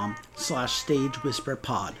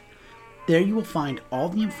patreon.com/stagewhisperpod. There you will find all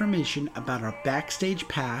the information about our backstage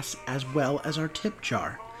pass as well as our tip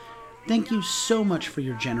jar. Thank you so much for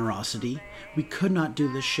your generosity. We could not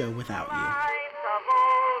do this show without you.